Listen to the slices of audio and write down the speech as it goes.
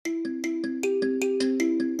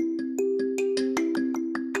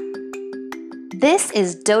This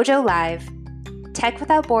is Dojo Live, Tech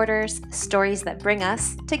Without Borders, stories that bring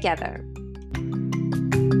us together.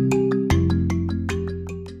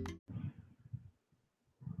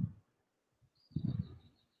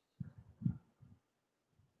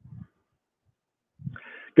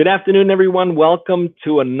 Good afternoon, everyone. Welcome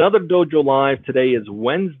to another Dojo Live. Today is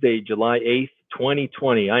Wednesday, July 8th,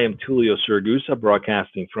 2020. I am Tulio Siragusa,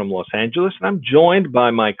 broadcasting from Los Angeles, and I'm joined by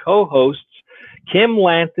my co-hosts, Kim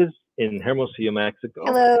Lantis in Hermosillo, Mexico.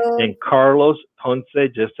 Hello. And Carlos Ponce,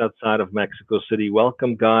 just outside of Mexico City.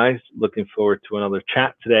 Welcome, guys. Looking forward to another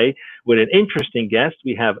chat today with an interesting guest.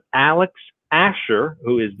 We have Alex Asher,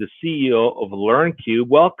 who is the CEO of LearnCube.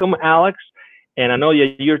 Welcome, Alex. And I know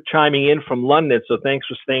you're chiming in from London, so thanks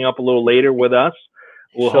for staying up a little later with us.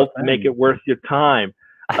 We'll hope to make it worth your time.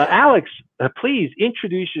 Alex, please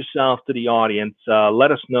introduce yourself to the audience.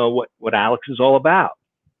 Let us know what Alex is all about.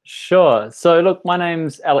 Sure. So look, my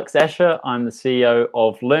name's Alex Asher. I'm the CEO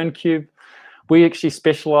of LearnCube. We actually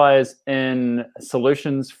specialize in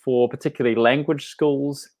solutions for particularly language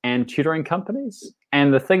schools and tutoring companies.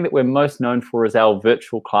 And the thing that we're most known for is our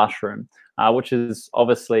virtual classroom, which is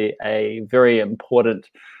obviously a very important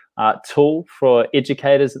tool for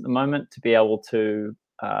educators at the moment to be able to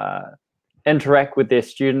interact with their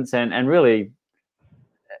students and really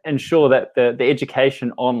ensure that the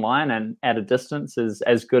education online and at a distance is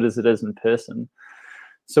as good as it is in person.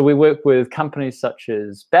 So we work with companies such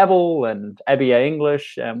as Babbel and ABA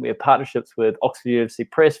English, and we have partnerships with Oxford University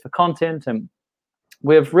Press for content, and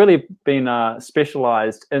we've really been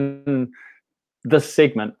specialized in this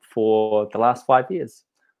segment for the last 5 years.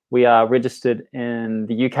 We are registered in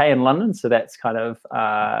the UK and London, so that's kind of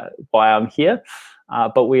why I'm here.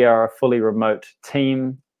 But we are a fully remote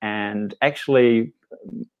team, and actually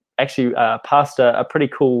passed a pretty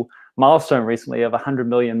cool milestone recently of 100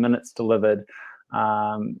 million minutes delivered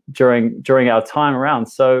during our time around.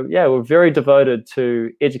 So yeah, we're very devoted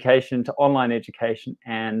to education, to online education,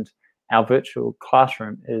 and our virtual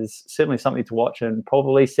classroom is certainly something to watch and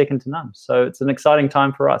probably second to none. So it's an exciting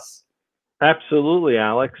time for us. Absolutely,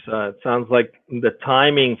 Alex. It sounds like the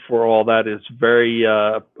timing for all that is very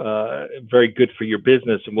good for your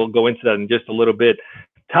business, and we'll go into that in just a little bit.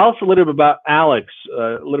 Tell us a little bit about Alex,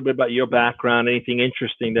 a little bit about your background, anything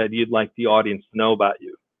interesting that you'd like the audience to know about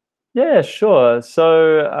you. Yeah, sure.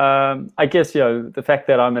 So I guess, the fact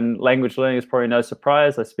that I'm in language learning is probably no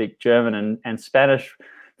surprise. I speak German and Spanish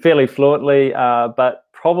fairly fluently, but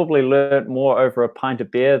probably learned more over a pint of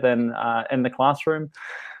beer than in the classroom.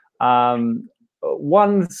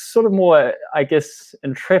 One sort of more, I guess,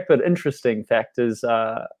 interesting fact is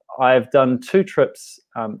I've done 2 trips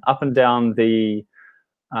up and down the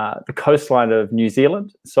coastline of New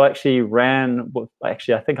Zealand. So I actually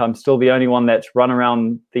I think I'm still the only one that's run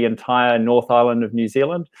around the entire North Island of New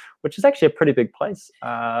Zealand, which is actually a pretty big place.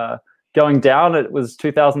 Going down, it was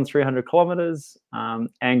 2,300 kilometers,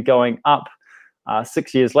 and going up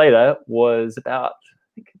 6 years later was about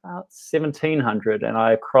 1,700, and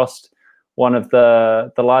I crossed one of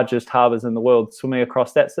the largest harbors in the world, swimming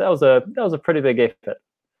across that. So that was a pretty big effort.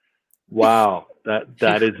 Wow,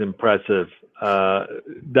 that is impressive.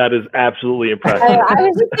 That is absolutely impressive. I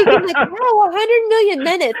was just thinking, like, wow, 100 million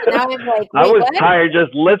minutes. And now I'm like, I was what? tired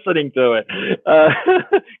just listening to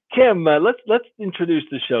it. Kim, let's introduce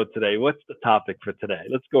the show today. What's the topic for today?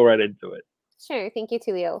 Let's go right into it. Sure. Thank you,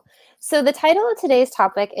 Tulio. So the title of today's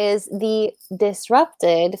topic is The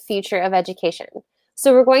Disrupted Future of Education.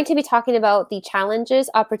 So we're going to be talking about the challenges,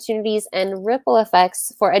 opportunities, and ripple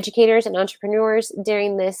effects for educators and entrepreneurs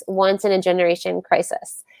during this once-in-a-generation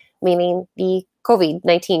crisis, meaning the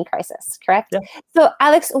COVID-19 crisis, correct? Yeah. So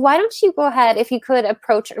Alex, why don't you go ahead, if you could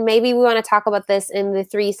approach, or maybe we want to talk about this in the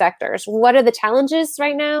 3 sectors. What are the challenges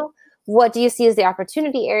right now? What do you see as the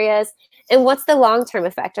opportunity areas? And what's the long-term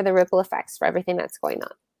effect or the ripple effects for everything that's going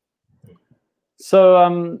on?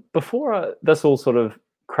 So before this all sort of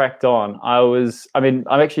cracked on, I'm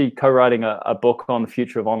actually co-writing a book on the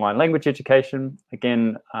future of online language education.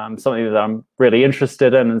 Again, something that I'm really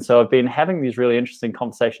interested in. And so I've been having these really interesting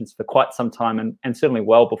conversations for quite some time, and certainly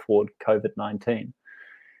well before COVID-19.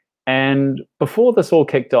 And before this all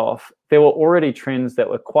kicked off, there were already trends that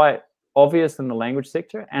were quite obvious in the language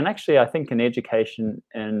sector, and actually I think in education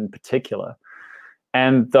in particular.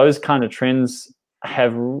 And those kind of trends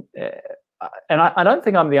have and I don't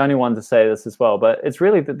think I'm the only one to say this as well, but it's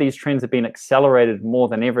really that these trends have been accelerated more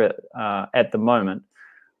than ever at the moment.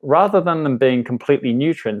 Rather than them being completely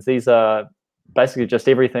new trends, these are basically just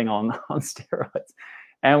everything on steroids.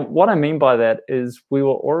 And what I mean by that is we were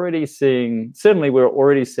already seeing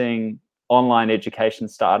online education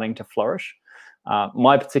starting to flourish.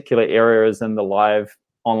 My particular area is in the live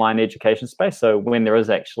online education space. So when there is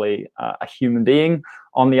actually a human being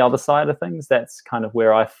on the other side of things, that's kind of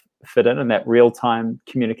where I fit in that real-time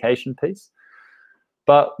communication piece.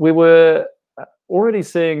 But we were already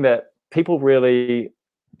seeing that people really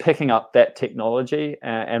picking up that technology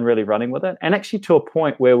and really running with it, and actually to a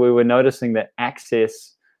point where we were noticing that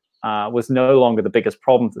access was no longer the biggest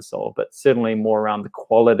problem to solve, but certainly more around the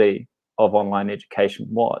quality of online education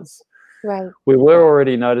was. Right. We were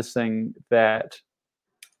already noticing that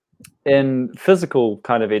in physical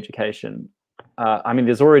kind of education, I mean,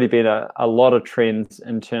 there's already been a lot of trends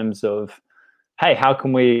in terms of, hey, how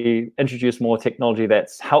can we introduce more technology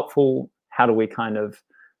that's helpful? How do we kind of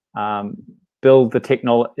build the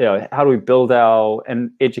technology? You know, how do we build our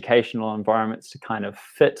educational environments to kind of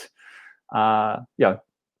fit, you know,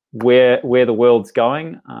 where the world's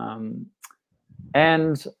going?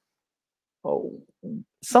 And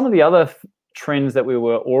some of the other trends that we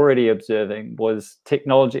were already observing was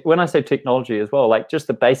technology. When I say technology as well, like just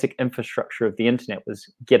the basic infrastructure of the internet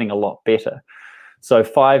was getting a lot better. So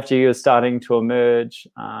 5G is starting to emerge.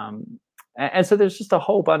 And so there's just a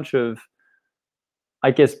whole bunch of,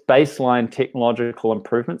 I guess, baseline technological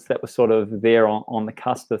improvements that were sort of there on the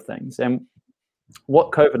cusp of things. And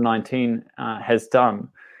what COVID-19 has done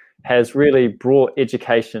has really brought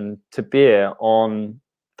education to bear on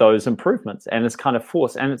those improvements, and it's kind of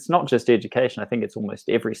forced. And it's not just education. I think it's almost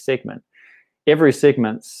every segment. Every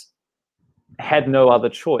segment's had no other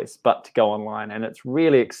choice but to go online, and it's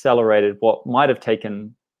really accelerated what might have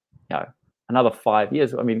taken, you know, another 5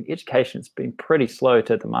 years. I mean, education's been pretty slow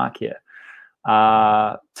to the mark here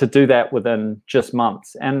to do that within just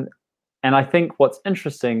months. And I think what's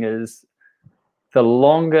interesting is the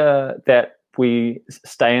longer that we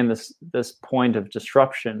stay in this point of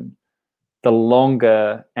disruption, the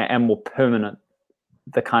longer and more permanent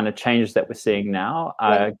the kind of changes that we're seeing now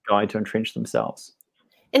are going to entrench themselves.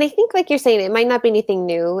 And I think, like you're saying, it might not be anything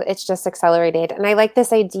new. It's just accelerated. And I like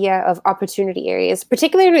this idea of opportunity areas,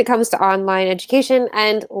 particularly when it comes to online education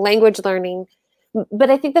and language learning. But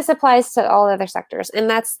I think this applies to all other sectors. And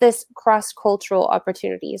that's this cross-cultural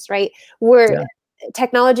opportunities, right? Where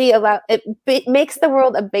technology it makes the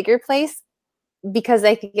world a bigger place, because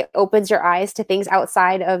I think it opens your eyes to things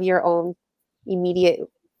outside of your own immediate,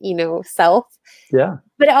 self. Yeah.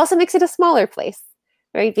 But it also makes it a smaller place,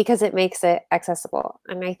 right? Because it makes it accessible.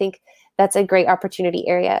 And I think that's a great opportunity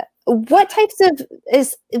area. What types of,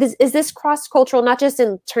 is this cross-cultural, not just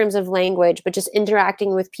in terms of language, but just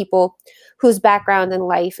interacting with people whose background and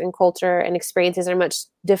life and culture and experiences are much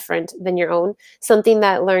different than your own, something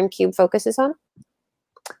that LearnCube focuses on?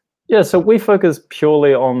 Yeah, so we focus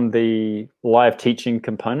purely on the live teaching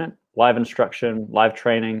component, live instruction, live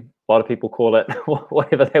training. A lot of people call it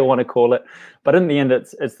whatever they want to call it. But in the end,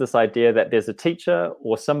 it's this idea that there's a teacher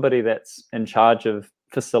or somebody that's in charge of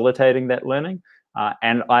facilitating that learning,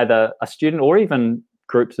 and either a student or even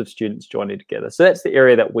groups of students joining together. So that's the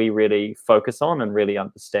area that we really focus on and really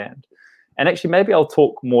understand. And actually, maybe I'll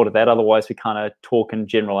talk more to that. Otherwise, we kind of talk in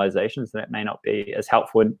generalizations, and that may not be as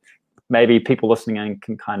helpful. And maybe people listening in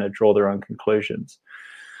can kind of draw their own conclusions.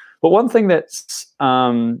 But one thing that's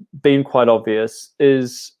been quite obvious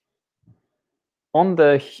is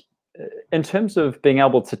in terms of being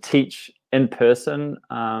able to teach in person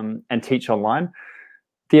and teach online,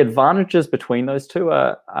 the advantages between those two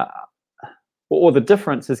or the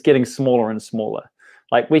difference is getting smaller and smaller.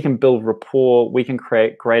 Like, we can build rapport, we can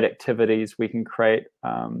create great activities, we can create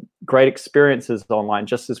great experiences online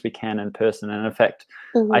just as we can in person. And in fact,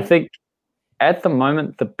 I think at the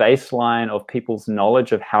moment, the baseline of people's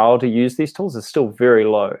knowledge of how to use these tools is still very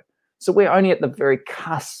low. So we're only at the very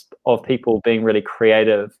cusp of people being really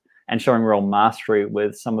creative and showing real mastery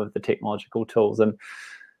with some of the technological tools. And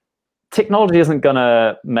technology isn't going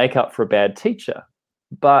to make up for a bad teacher,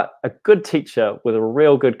 but a good teacher with a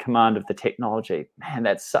real good command of the technology, man,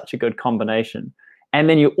 that's such a good combination. And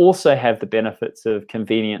then you also have the benefits of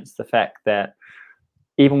convenience, the fact that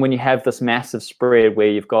even when you have this massive spread where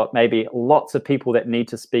you've got maybe lots of people that need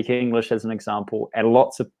to speak English, as an example, and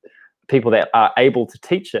lots of people that are able to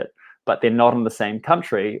teach it, but they're not in the same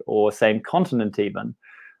country or same continent even,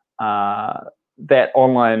 that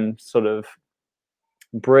online sort of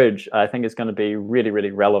bridge, I think, is going to be really,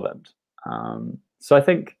 really relevant. So I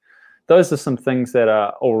think those are some things that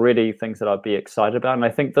are already things that I'd be excited about. And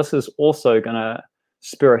I think this is also going to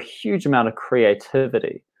spur a huge amount of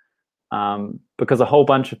creativity, because a whole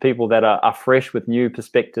bunch of people that are fresh with new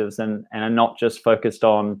perspectives and are not just focused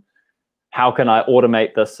on how can I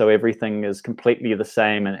automate this so everything is completely the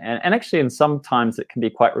same. And actually, in sometimes it can be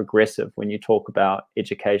quite regressive when you talk about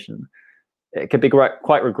education. It can be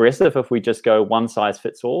quite regressive if we just go one size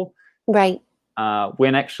fits all. Right.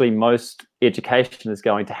 when actually most education is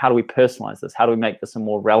going to how do we personalize this? How do we make this a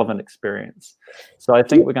more relevant experience? So I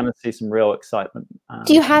think we're going to see some real excitement.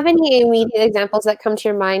 Do you have any immediate examples that come to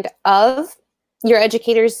your mind of your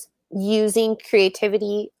educators using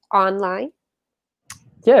creativity online?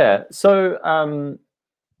 Yeah, so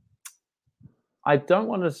I don't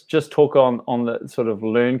want to just talk on the sort of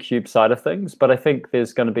LearnCube side of things, but I think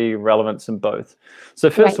there's going to be relevance in both. So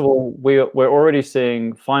first of all, we're already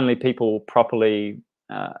seeing finally people properly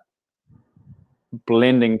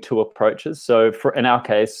blending two approaches. So in our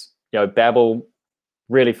case, Babbel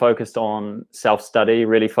really focused on self-study,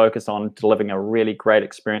 really focused on delivering a really great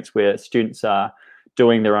experience where students are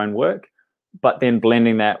doing their own work, but then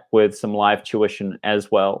blending that with some live tuition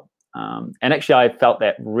as well. And actually, I felt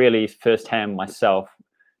that really firsthand myself,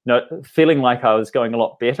 feeling like I was going a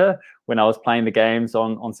lot better when I was playing the games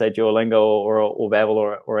on say, Duolingo or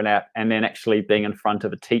Babbel or an app, and then actually being in front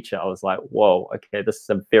of a teacher. I was like, whoa, okay, this is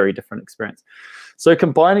a very different experience. So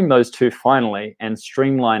combining those two finally and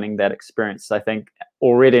streamlining that experience, I think,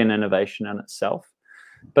 already an innovation in itself.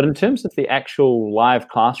 But in terms of the actual live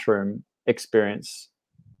classroom experience,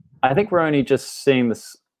 I think we're only just seeing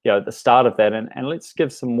this, the start of that, and let's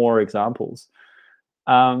give some more examples.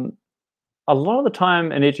 A lot of the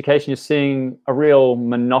time in education, you're seeing a real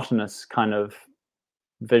monotonous kind of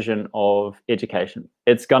vision of education.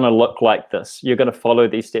 It's going to look like this. You're going to follow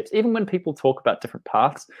these steps. Even when people talk about different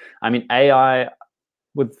paths, I mean, AI,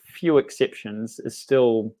 with few exceptions, is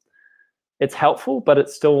still, it's helpful, but it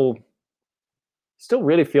still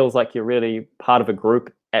really feels like you're really part of a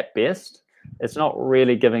group at best. It's not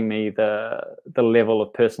really giving me the level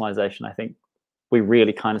of personalization I think we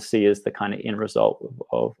really kind of see as the kind of end result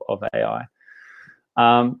of AI.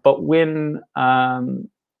 But when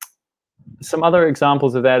some other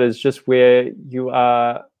examples of that is just where you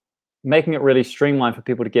are making it really streamlined for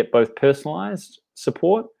people to get both personalized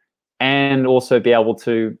support and also be able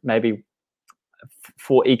to maybe,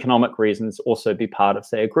 for economic reasons, also be part of,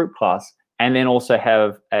 say, a group class, and then also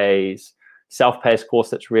have a self-paced course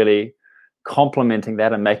that's really complementing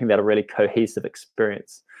that and making that a really cohesive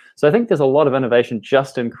experience. So I think there's a lot of innovation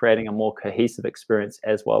just in creating a more cohesive experience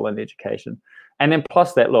as well in education. And then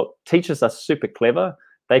plus that, look, teachers are super clever.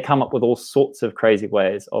 They come up with all sorts of crazy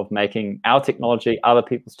ways of making our technology, other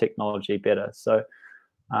people's technology better. So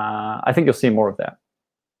I think you'll see more of that.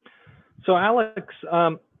 So Alex,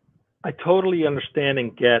 I totally understand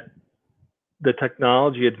and get the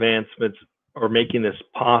technology advancements are making this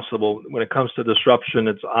possible. When it comes to disruption,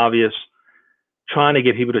 it's obvious trying to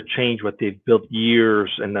get people to change what they've built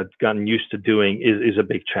years and that's gotten used to doing is a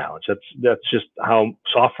big challenge. That's just how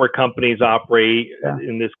software companies operate. Yeah.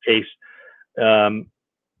 In this case,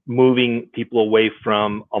 moving people away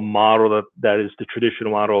from a model that is the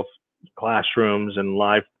traditional model of classrooms and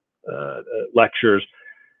live lectures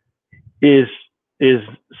is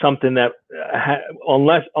something that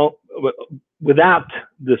without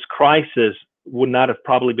this crisis would not have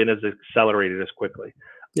probably been as accelerated as quickly.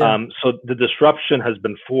 Yeah. So the disruption has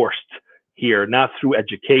been forced here, not through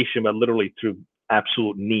education, but literally through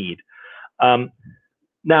absolute need.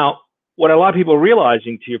 Now, what a lot of people are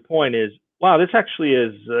realizing, to your point, is, wow, this actually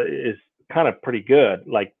is kind of pretty good.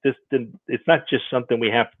 Like it's not just something we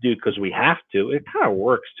have to do because we have to. It kind of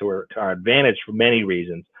works to our advantage for many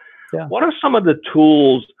reasons. Yeah. What are some of the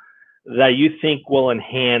tools that you think will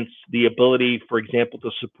enhance the ability, for example,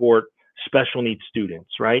 to support special needs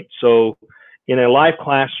students, right? So in a live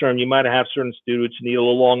classroom, you might have certain students need a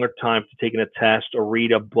little longer time to take a test or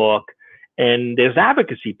read a book. And there's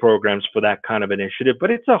advocacy programs for that kind of initiative,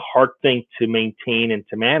 but it's a hard thing to maintain and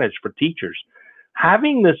to manage for teachers.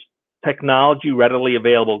 Having this technology readily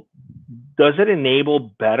available, does it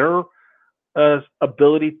enable better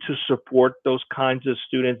ability to support those kinds of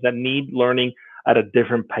students that need learning at a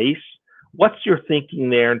different pace? What's your thinking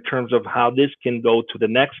there in terms of how this can go to the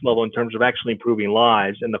next level in terms of actually improving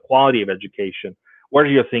lives and the quality of education? What are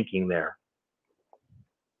your thinking there?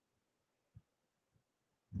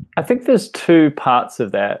 I think there's two parts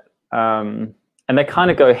of that, and they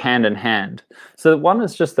kind of go hand in hand. So one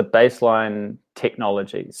is just the baseline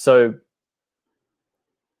technology. So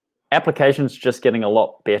applications just getting a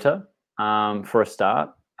lot better for a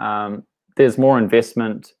start. There's more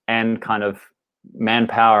investment and kind of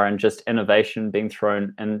manpower and just innovation being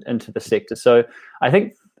thrown into the sector. So I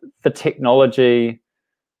think the technology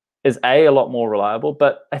is a lot more reliable,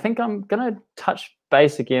 but I think I'm going to touch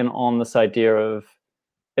base again on this idea of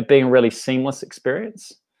it being a really seamless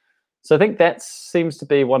experience. So I think that seems to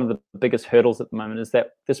be one of the biggest hurdles at the moment, is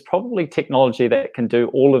that there's probably technology that can do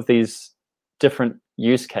all of these different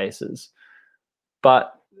use cases,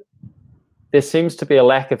 but there seems to be a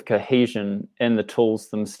lack of cohesion in the tools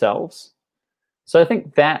themselves. So I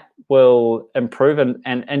think that will improve,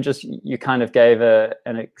 and just you kind of gave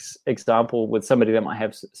an example with somebody that might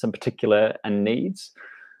have some particular needs.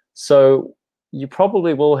 So you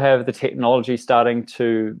probably will have the technology starting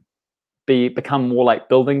to become more like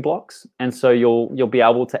building blocks, and so you'll be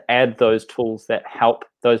able to add those tools that help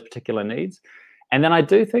those particular needs. And then I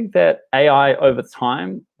do think that AI over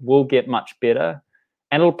time will get much better,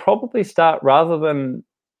 and it'll probably start, rather than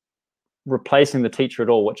replacing the teacher at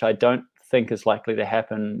all, which I don't think is likely to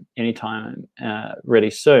happen anytime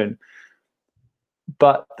really soon.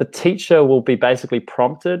 But the teacher will be basically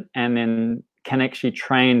prompted and then can actually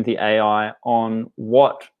train the AI on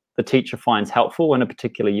what the teacher finds helpful in a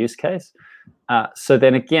particular use case. So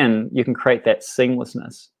then again, you can create that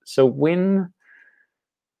seamlessness. So when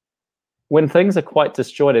things are quite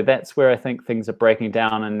disjointed, that's where I think things are breaking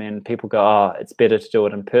down, and then people go, oh, it's better to do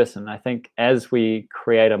it in person. I think as we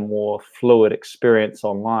create a more fluid experience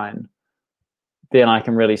online, then I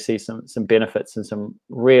can really see some benefits and some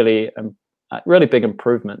really big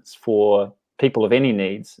improvements for people of any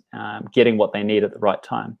needs, getting what they need at the right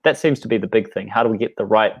time. That seems to be the big thing. How do we get the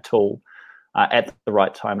right tool at the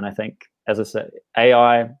right time? And I think, as I said,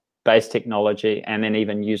 AI-based technology and then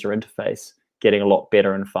even user interface getting a lot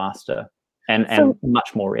better and faster and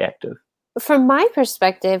much more reactive. From my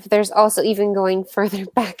perspective, there's also even going further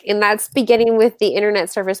back, and that's beginning with the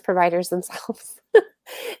internet service providers themselves.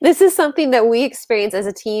 This is something that we experience as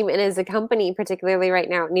a team and as a company, particularly right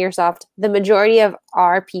now at Nearsoft. The majority of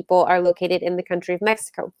our people are located in the country of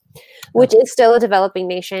Mexico, which is still a developing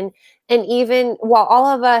nation. And even while all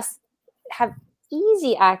of us have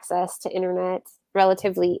easy access to internet,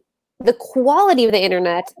 relatively, the quality of the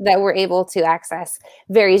internet that we're able to access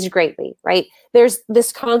varies greatly, right? There's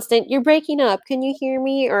this constant, you're breaking up, can you hear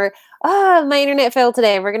me? Or, my internet failed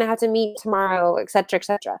today, we're going to have to meet tomorrow, et cetera, et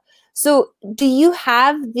cetera. So do you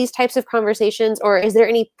have these types of conversations, or is there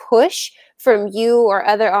any push from you or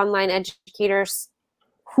other online educators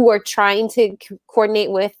who are trying to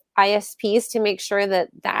coordinate with ISPs to make sure that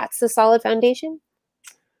that's a solid foundation?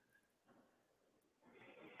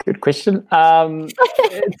 Good question.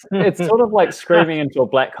 It's sort of like screaming into a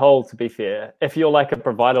black hole, to be fair. If you're like a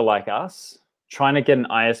provider like us, trying to get an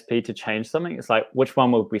ISP to change something, it's like, which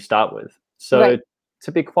one would we start with? So right.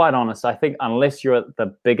 To be quite honest, I think unless you're at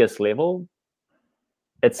the biggest level,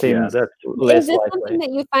 it seems less likely. Is this something that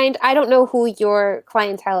you find? I don't know who your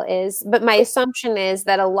clientele is, but my assumption is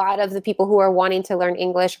that a lot of the people who are wanting to learn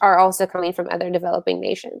English are also coming from other developing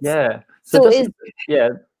nations. Yeah.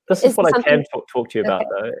 This is what I can talk to you about,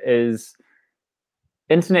 though, is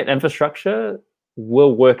internet infrastructure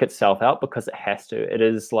will work itself out because it has to. It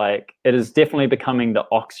is definitely becoming the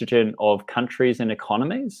oxygen of countries and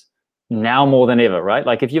economies now more than ever, right?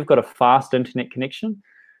 Like if you've got a fast internet connection,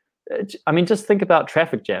 I mean, just think about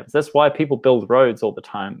traffic jams. That's why people build roads all the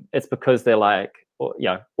time. It's because they're like,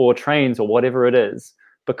 or trains or whatever it is,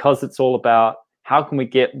 because it's all about how can we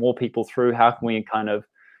get more people through? How can we kind of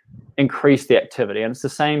increase the activity? And it's the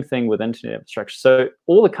same thing with internet infrastructure. So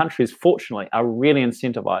all the countries, fortunately, are really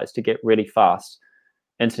incentivized to get really fast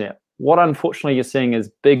internet. What unfortunately you're seeing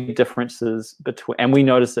is big differences between, and we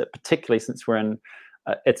notice it particularly since we're in,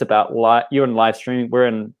 it's about you're in live streaming, we're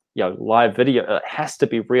in live video. It has to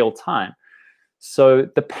be real time. So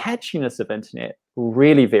the patchiness of internet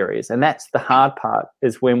really varies, and that's the hard part.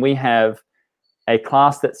 Is when we have a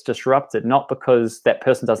class that's disrupted, not because that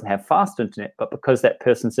person doesn't have fast internet, but because that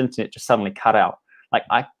person's internet just suddenly cut out. Like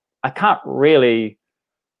I can't really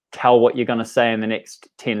tell what you're going to say in the next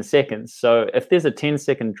 10 seconds. So if there's a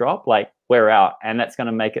 10-second drop, like we're out, and that's going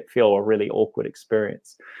to make it feel a really awkward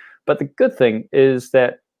experience. But the good thing is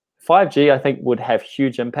that 5G, I think, would have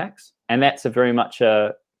huge impacts, and that's a very much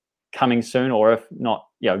coming soon, or if not,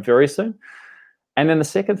 very soon. And then the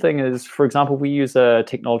second thing is, for example, we use a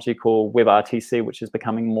technology called WebRTC, which is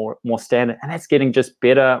becoming more standard, and that's getting just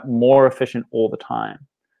better, more efficient all the time.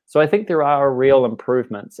 So I think there are real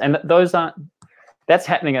improvements, and that's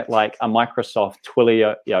happening at like a Microsoft,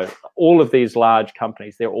 Twilio, all of these large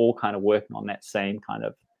companies. They're all kind of working on that same kind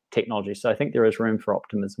of technology. So I think there is room for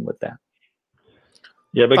optimism with that.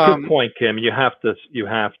 Yeah, but good point, Kim. You have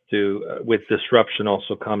to. With disruption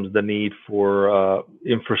also comes the need for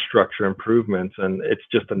infrastructure improvements, and it's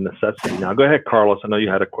just a necessity now. Go ahead, Carlos. I know you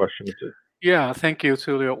had a question too. Yeah, thank you,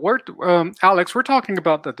 Tulio. Alex, we're talking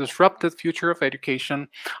about the disrupted future of education.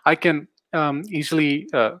 I can easily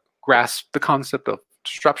grasp the concept of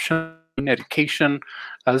disruption in education,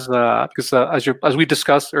 because as we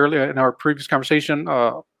discussed earlier in our previous conversation,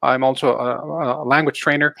 I'm also a language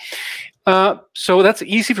trainer. So that's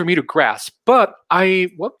easy for me to grasp. But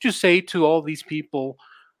what would you say to all these people,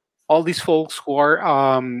 all these folks who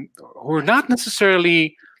are not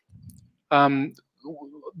necessarily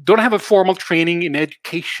don't have a formal training in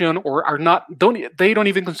education, or they don't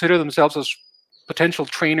even consider themselves as potential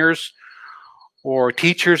trainers or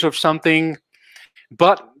teachers of something,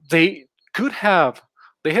 but they could have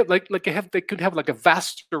they could have like a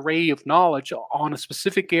vast array of knowledge on a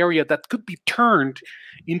specific area that could be turned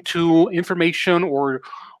into information or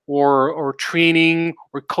training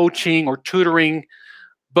or coaching or tutoring.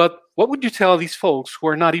 But what would you tell these folks who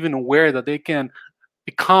are not even aware that they can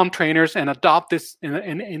become trainers and adopt this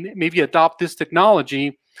and maybe adopt this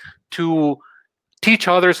technology to teach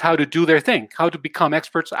others how to do their thing, how to become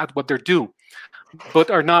experts at what they do,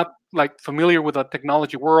 but are not like familiar with the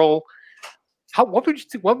technology world? What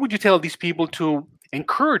would you tell these people to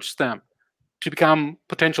encourage them to become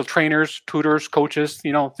potential trainers, tutors, coaches,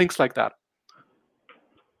 things like that?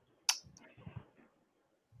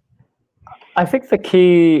 I think the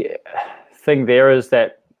key thing there is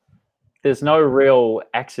that there's no real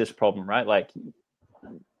access problem, right? Like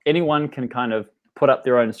anyone can kind of put up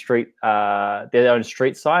their own street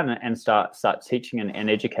sign and start teaching and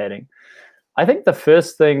educating. I think the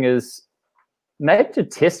first thing is maybe to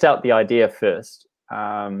test out the idea first,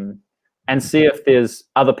 and see if there's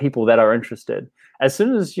other people that are interested. As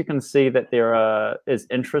soon as you can see that there is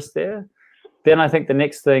interest there, then I think the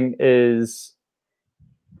next thing is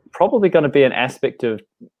probably going to be an aspect of,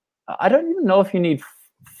 I don't even know if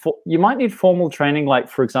you might need formal training, like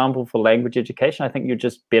for example, for language education. I think you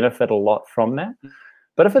just benefit a lot from that.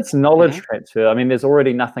 But if it's knowledge transfer, I mean, there's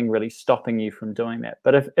already nothing really stopping you from doing that.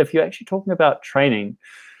 But if you're actually talking about training,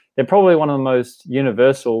 they're probably one of the most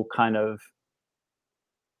universal kind of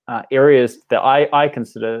areas that I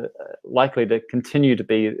consider likely to continue to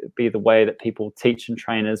be the way that people teach and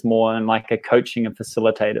train, is more in like a coaching and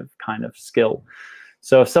facilitative kind of skill.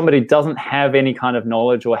 So if somebody doesn't have any kind of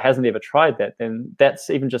knowledge or hasn't ever tried that, then that's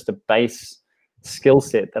even just a base skill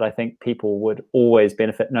set that I think people would always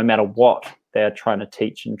benefit, no matter what they're trying to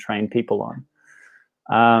teach and train people on.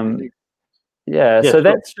 So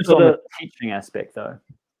that's just on the teaching aspect, though.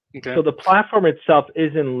 Okay. So the platform itself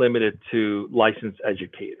isn't limited to licensed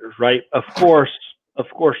educators, right? Of course,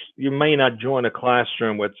 you may not join a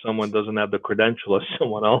classroom where someone doesn't have the credential as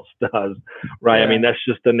someone else does, right? Yeah. I mean, that's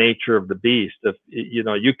just the nature of the beast. If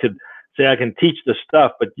you could say I can teach the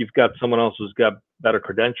stuff, but you've got someone else who's got better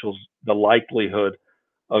credentials, the likelihood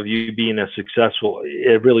of you being as successful,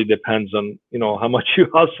 it really depends on how much you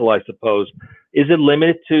hustle, I suppose. Is it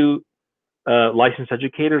limited to licensed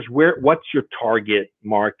educators? What's your target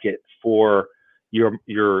market for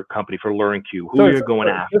your company, for LearnCube? Who are you going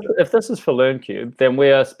after? If this is for LearnCube, then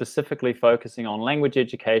we are specifically focusing on language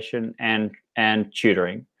education and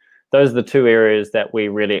tutoring. Those are the two areas that we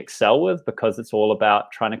really excel with, because it's all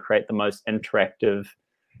about trying to create the most interactive,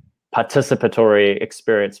 participatory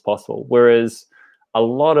experience possible. Whereas a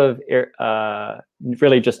lot of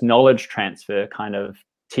really just knowledge transfer kind of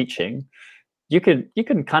teaching, you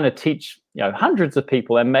can kind of teach hundreds of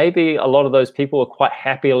people, and maybe a lot of those people are quite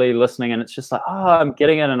happily listening, and it's just like, oh, I'm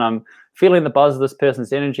getting it and I'm feeling the buzz of this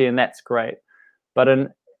person's energy, and that's great. But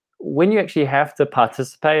when you actually have to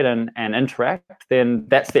participate and interact, then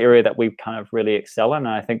that's the area that we kind of really excel in,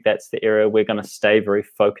 and I think that's the area we're going to stay very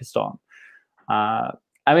focused on. I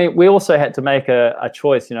mean, we also had to make a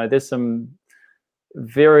choice. There's some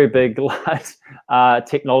very big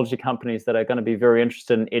technology companies that are going to be very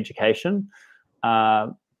interested in education.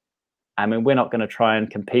 I mean, we're not going to try and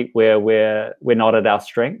compete where we're not at our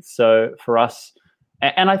strength. So for us,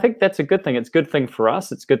 and I think that's a good thing. It's a good thing for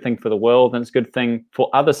us. It's a good thing for the world, and it's a good thing for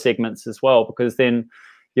other segments as well, because then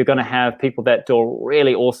you're going to have people that do a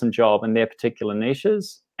really awesome job in their particular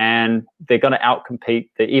niches, and they're going to outcompete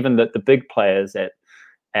even the big players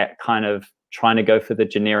at kind of trying to go for the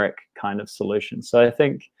generic kind of solution. So I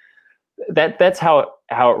think that's how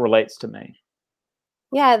it relates to me.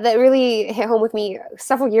 Yeah, that really hit home with me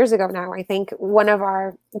several years ago now. I think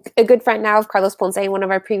a good friend now of Carlos Ponce, one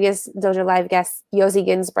of our previous Dojo Live guests, Yosi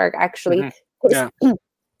Ginsburg, actually,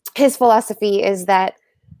 his philosophy is that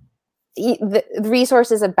the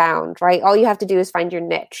resources abound, right? All you have to do is find your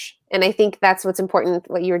niche. And I think that's what's important,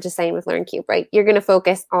 what you were just saying with LearnCube, right? You're going to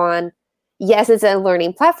focus on, yes, it's a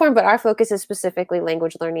learning platform, but our focus is specifically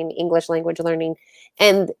language learning, English language learning.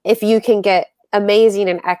 And if you can get amazing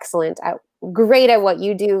and excellent great at what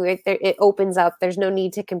you do, it opens up. There's no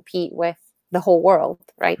need to compete with the whole world,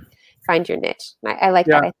 right? Find your niche. I like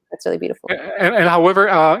that. I think that's really beautiful. And however,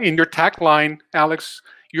 in your tagline, Alex,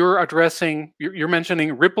 you're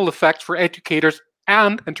mentioning ripple effects for educators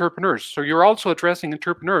and entrepreneurs. So you're also addressing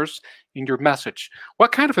entrepreneurs in your message.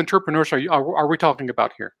 What kind of entrepreneurs are we talking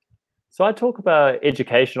about here? So I talk about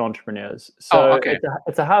education entrepreneurs. Oh, So okay.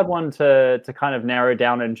 it's a hard one to kind of narrow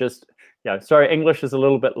down and just, sorry, English is a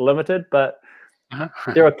little bit limited, but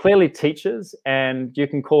there are clearly teachers and you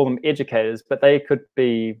can call them educators, but they could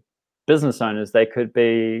be business owners. They could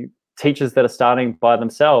be teachers that are starting by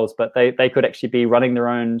themselves, but they could actually be running their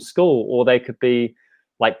own school, or they could be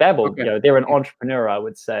like Babbel. Okay. They're an entrepreneur, I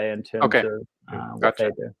would say, in terms of what they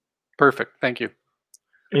do. Perfect. Thank you.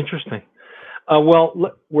 Interesting.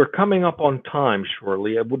 Well, we're coming up on time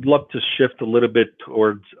shortly. I would love to shift a little bit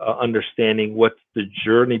towards understanding what's the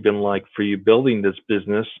journey been like for you building this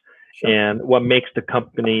business. Sure. And what makes the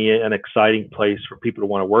company an exciting place for people to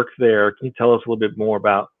want to work there. Can you tell us a little bit more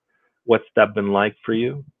about what's that been like for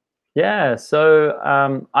you? Yeah,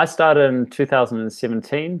 so I started in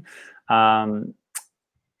 2017.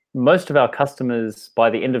 Most of our customers by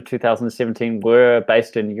the end of 2017 were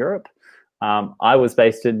based in Europe. I was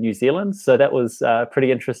based in New Zealand, so that was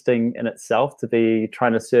pretty interesting in itself to be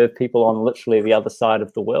trying to serve people on literally the other side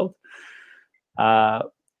of the world.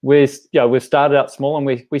 We've started out small,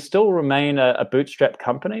 and we still remain a bootstrap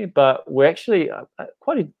company, but we're actually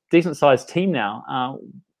quite a decent sized team now.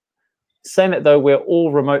 Saying that though, we're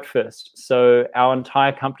all remote first, so our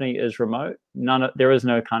entire company is remote. There is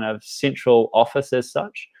no kind of central office as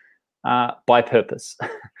such, by purpose,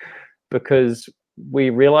 because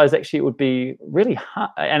we realized actually it would be really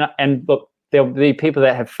hard. And look, there'll be people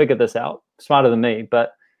that have figured this out smarter than me,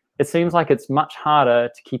 but it seems like it's much harder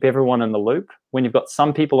to keep everyone in the loop when you've got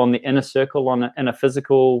some people on the inner circle in a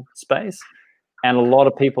physical space, and a lot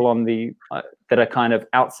of people on the that are kind of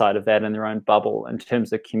outside of that in their own bubble in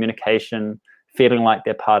terms of communication, feeling like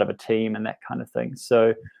they're part of a team and that kind of thing.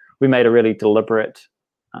 So we made a really deliberate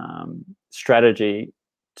strategy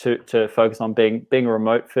to focus on being a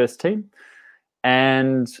remote first team.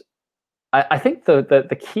 And I think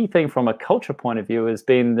the key thing from a culture point of view has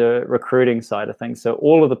been the recruiting side of things. So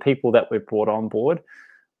all of the people that we've brought on board,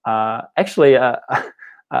 actually a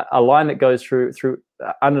line that goes through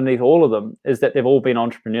underneath all of them is that they've all been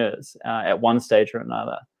entrepreneurs at one stage or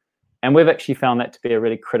another. And we've actually found that to be a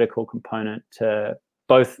really critical component to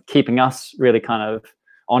both keeping us really kind of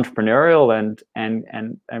entrepreneurial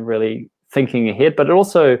and really thinking ahead, but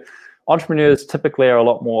also entrepreneurs typically are a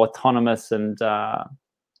lot more autonomous and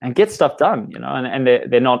get stuff done, and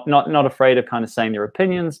they're not afraid of kind of saying their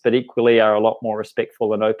opinions, but equally are a lot more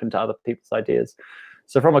respectful and open to other people's ideas.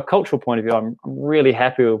 So from a cultural point of view, I'm really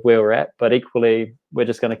happy with where we're at, but equally we're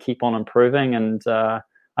just going to keep on improving, and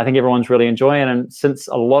I think everyone's really enjoying it. And since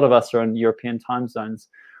a lot of us are in European time zones,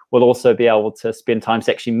 we'll also be able to spend time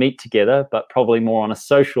to actually meet together, but probably more on a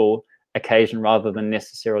social occasion rather than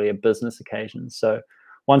necessarily a business occasion. So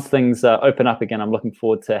once things open up again, I'm looking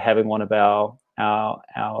forward to having one of our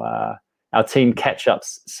team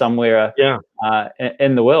catch-ups somewhere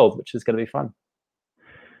in the world, which is going to be fun.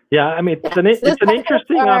 Yeah, I mean, it's an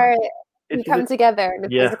interesting. We come together in a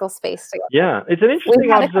physical space together. Yeah, it's an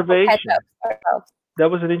interesting observation.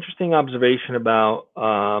 That was an interesting observation about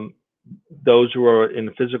those who are in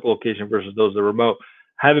the physical location versus those that are remote.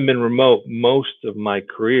 Having been remote most of my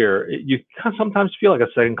career, you sometimes feel like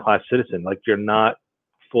a second-class citizen, like you're not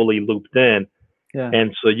fully looped in. Yeah.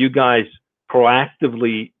 And so you guys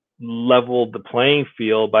proactively leveled the playing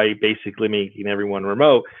field by basically making everyone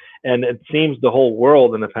remote. And it seems the whole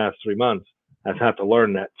world in the past 3 months has had to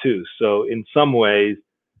learn that too. So in some ways,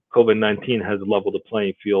 COVID-19 has leveled the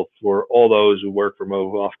playing field for all those who work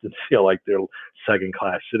remote, who often feel like they're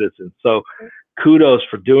second-class citizens. So kudos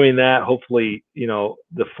for doing that. Hopefully,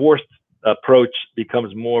 the forced approach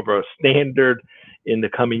becomes more of a standard in the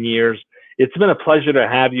coming years. It's been a pleasure to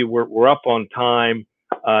have you. We're up on time.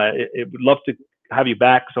 Would love to have you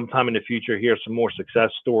back sometime in the future, hear some more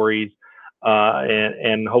success stories,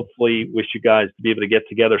 and hopefully wish you guys to be able to get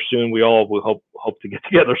together soon. We all will hope to get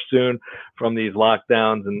together soon from these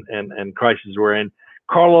lockdowns and crises we're in.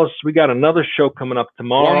 Carlos, we got another show coming up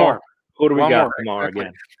tomorrow. One more. Who do we got tomorrow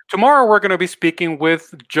again? Tomorrow we're going to be speaking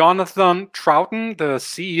with Jonathan Troughton, the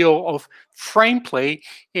CEO of FramePlay,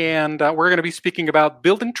 and we're going to be speaking about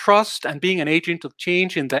building trust and being an agent of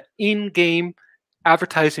change in the in-game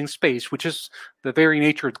advertising space, which is the very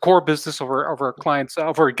nature, the core business of our clients,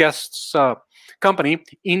 of our guests' company,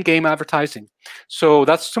 in-game advertising. So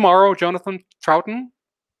that's tomorrow, Jonathan Troughton,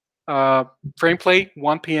 FramePlay,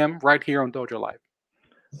 1 p.m. right here on Dojo Live.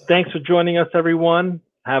 Thanks for joining us, everyone.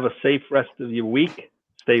 Have a safe rest of your week.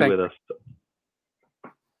 Stay with us.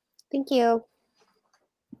 Thank you.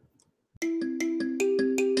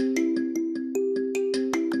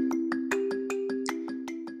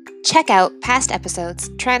 Check out past episodes,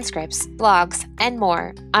 transcripts, blogs, and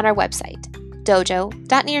more on our website,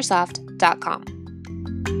 dojo.nearsoft.com.